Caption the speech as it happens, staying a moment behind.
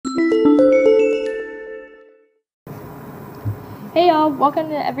Hey y'all, welcome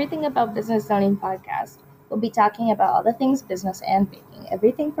to Everything About Business Owning podcast. We'll be talking about all the things business and baking,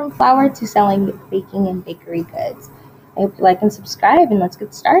 everything from flour to selling baking and bakery goods. I hope you like and subscribe, and let's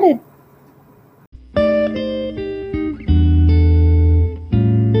get started.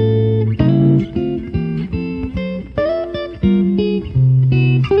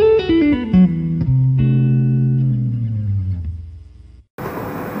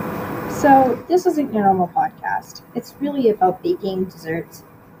 So, this isn't your normal podcast. It's really about baking, desserts,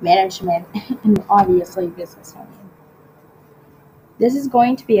 management, and obviously business owning. This is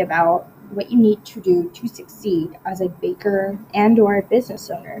going to be about what you need to do to succeed as a baker and or a business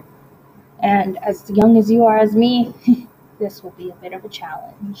owner. And as young as you are as me, this will be a bit of a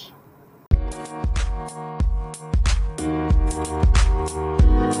challenge.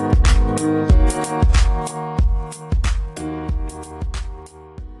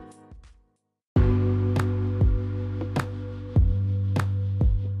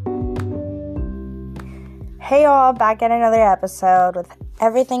 Hey y'all, back at another episode with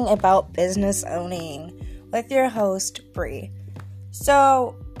Everything About Business Owning with your host, Bree.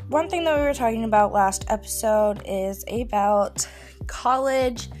 So, one thing that we were talking about last episode is about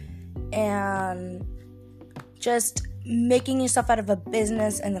college and just making yourself out of a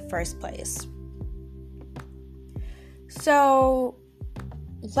business in the first place. So,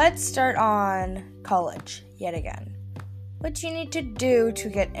 let's start on college yet again. What do you need to do to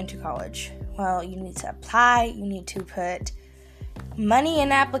get into college? Well, you need to apply, you need to put money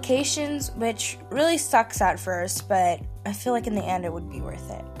in applications, which really sucks at first, but I feel like in the end it would be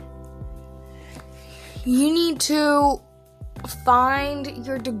worth it. You need to find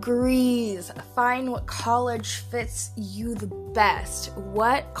your degrees, find what college fits you the best.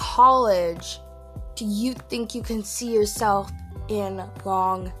 What college do you think you can see yourself in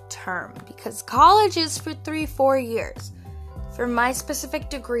long term? Because college is for 3-4 years. For my specific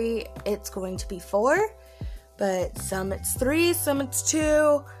degree, it's going to be 4, but some it's 3, some it's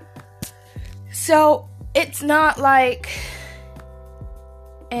 2. So it's not like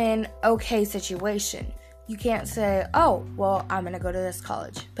an okay situation. You can't say, oh, well, I'm going to go to this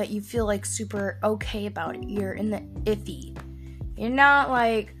college, but you feel like super okay about it. You're in the iffy. You're not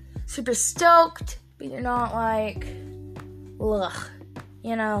like super stoked, but you're not like, ugh,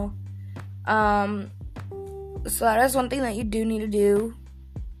 you know? So that is one thing that you do need to do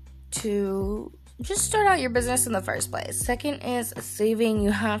to just start out your business in the first place. Second is saving. You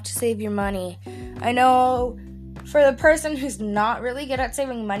have to save your money. I know for the person who's not really good at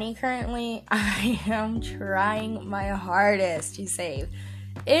saving money currently, I am trying my hardest to save.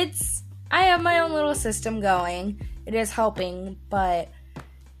 I have my own little system going. It is helping, but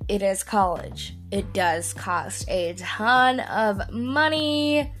it is college. It does cost a ton of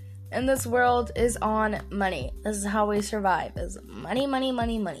money. And this world is on money. This is how we survive, is money, money,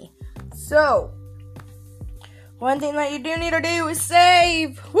 money, money. So, one thing that you do need to do is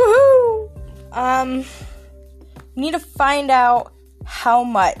save. Woohoo! You need to find out how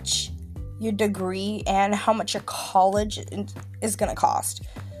much your degree and how much your college is going to cost.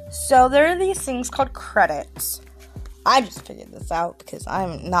 So, there are these things called credits. I just figured this out because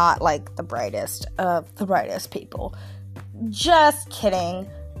I'm not like the brightest of the brightest people. Just kidding.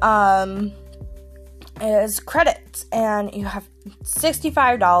 Is credits, and you have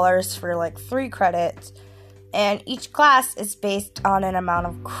 $65 for like 3 credits, and each class is based on an amount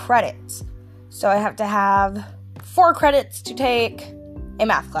of credits. So I have to have 4 credits to take a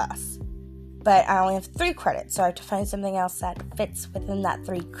math class, but I only have 3 credits, so I have to find something else that fits within that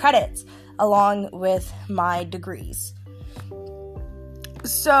 3 credits along with my degrees.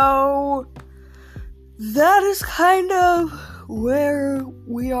 So that is kind of where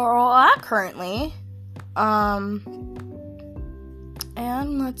we are all at currently. And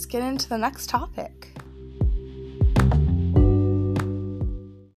let's get into the next topic.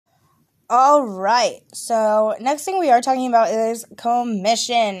 Alright, so next thing we are talking about is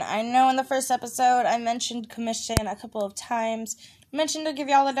commission. I know in the first episode I mentioned commission a couple of times. I mentioned to give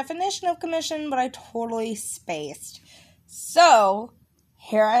y'all the definition of commission, but I totally spaced. So,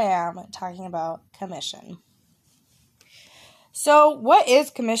 here I am talking about commission. So, what is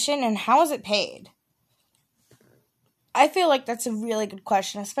commission and how is it paid? I feel like that's a really good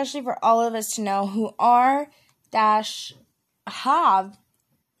question, especially for all of us to know who have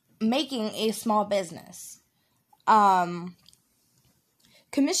making a small business. Commission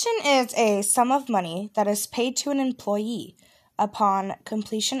is a sum of money that is paid to an employee upon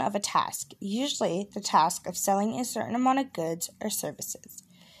completion of a task, usually the task of selling a certain amount of goods or services.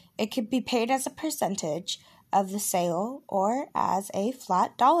 It could be paid as a percentage of the sale or as a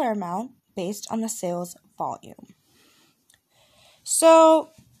flat dollar amount based on the sales volume. So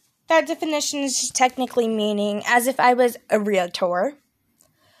that definition is just technically meaning as if I was a realtor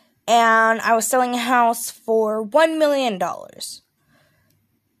and I was selling a house for $1 million.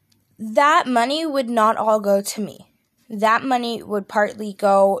 That money would not all go to me. That money would partly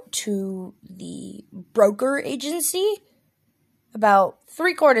go to the broker agency, about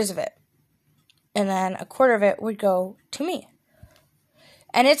 3/4 of it. And then 1/4 of it would go to me.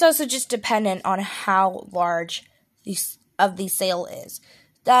 And it's also just dependent on how large the sale is.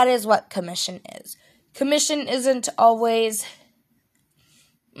 That is what commission is. Commission isn't always,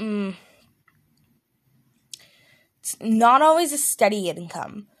 it's not always a steady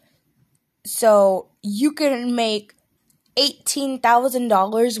income. So you can make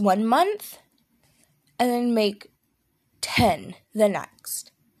 $18,000 one month and then make 10 the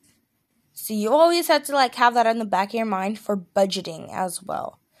next. So you always have to have that in the back of your mind for budgeting as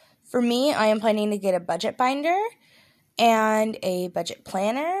well. For me, I am planning to get a budget binder and a budget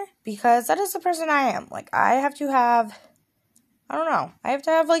planner because that is the person I am. I have to have, I have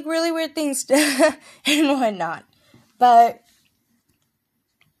to have really weird things and whatnot. But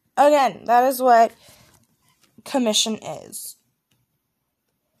again, that is what commission is.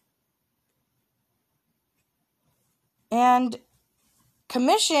 And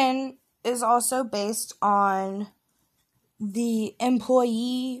commission is also based on the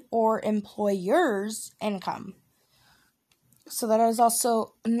employee or employer's income. So that is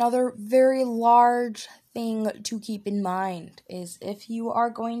also another very large thing to keep in mind, is if you are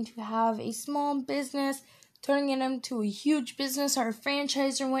going to have a small business, turning it into a huge business or a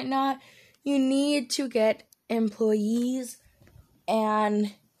franchise or whatnot, you need to get employees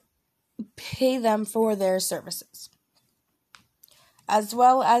and pay them for their services, as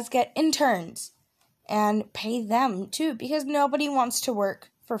well as get interns and pay them too, because nobody wants to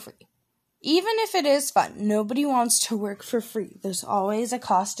work for free. Even if it is fun, nobody wants to work for free. There's always a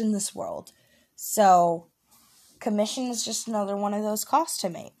cost in this world. So, commission is just another one of those costs to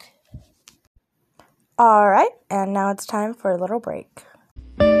make. Alright, and now it's time for a little break.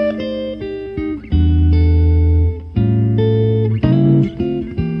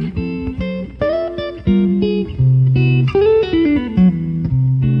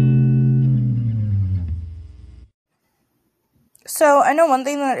 So, I know one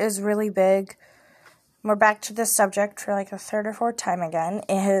thing that is really big, we're back to this subject for the third or fourth time again,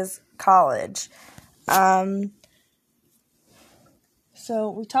 is college.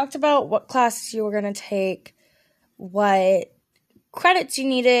 So, we talked about what classes you were going to take, what credits you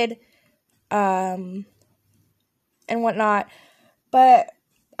needed, and whatnot. But,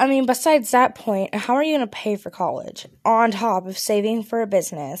 besides that point, how are you going to pay for college? On top of saving for a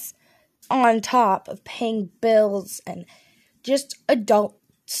business, on top of paying bills and just adult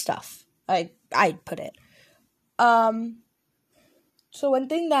stuff, I'd put it. So one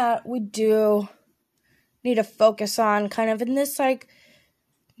thing that we do need to focus on kind of in this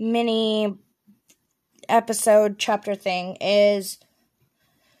mini episode chapter thing is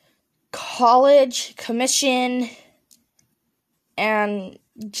college, commission, and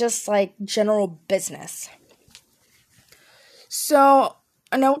just general business. So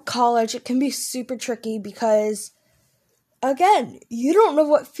I know college, it can be super tricky because again, you don't know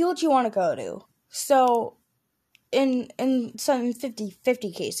what field you want to go to. So, in some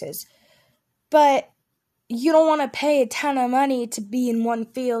 50-50 cases. But you don't want to pay a ton of money to be in one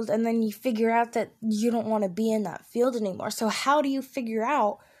field and then you figure out that you don't want to be in that field anymore. So how do you figure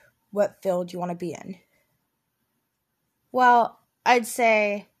out what field you want to be in? Well, I'd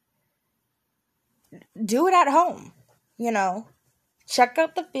say do it at home. Check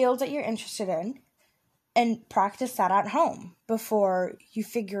out the fields that you're interested in and practice that at home before you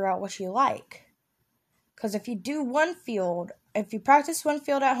figure out what you like. Because if you practice one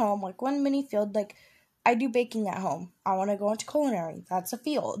field at home, one mini field, I do baking at home. I want to go into culinary. That's a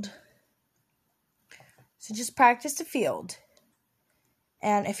field. So just practice the field.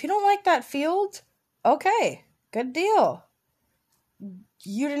 And if you don't like that field, okay, good deal.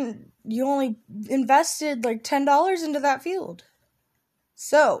 You only invested $10 into that field.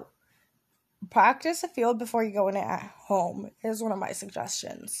 So, practice a field before you go in it at home is one of my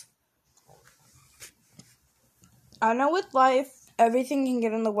suggestions. I know with life, everything can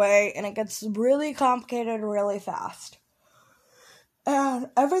get in the way, and it gets really complicated really fast. And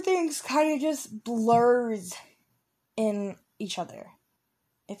everything's kind of just blurs in each other,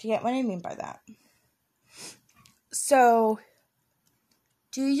 if you get what I mean by that. So,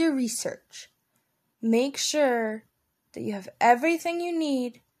 do your research. Make sure that you have everything you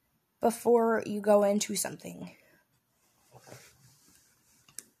need before you go into something.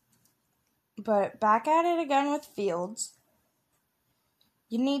 But back at it again with fields.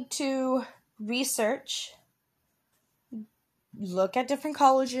 you need to research, look at different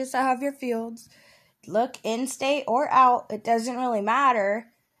colleges that have your fields, look in-state or out. It doesn't really matter.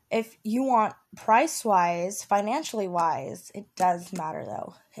 If you want price-wise, financially-wise, it does matter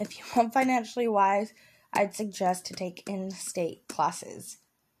though. If you want financially-wise, I'd suggest to take in-state classes.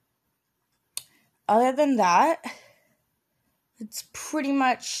 Other than that, it's pretty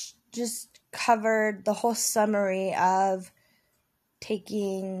much just covered the whole summary of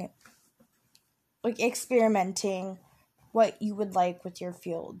taking, experimenting what you would like with your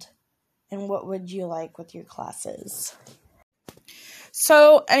field and what would you like with your classes.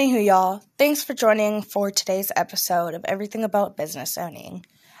 So, anywho, y'all, thanks for joining for today's episode of Everything About Business Owning.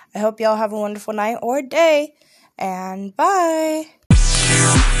 I hope y'all have a wonderful night or day, and bye!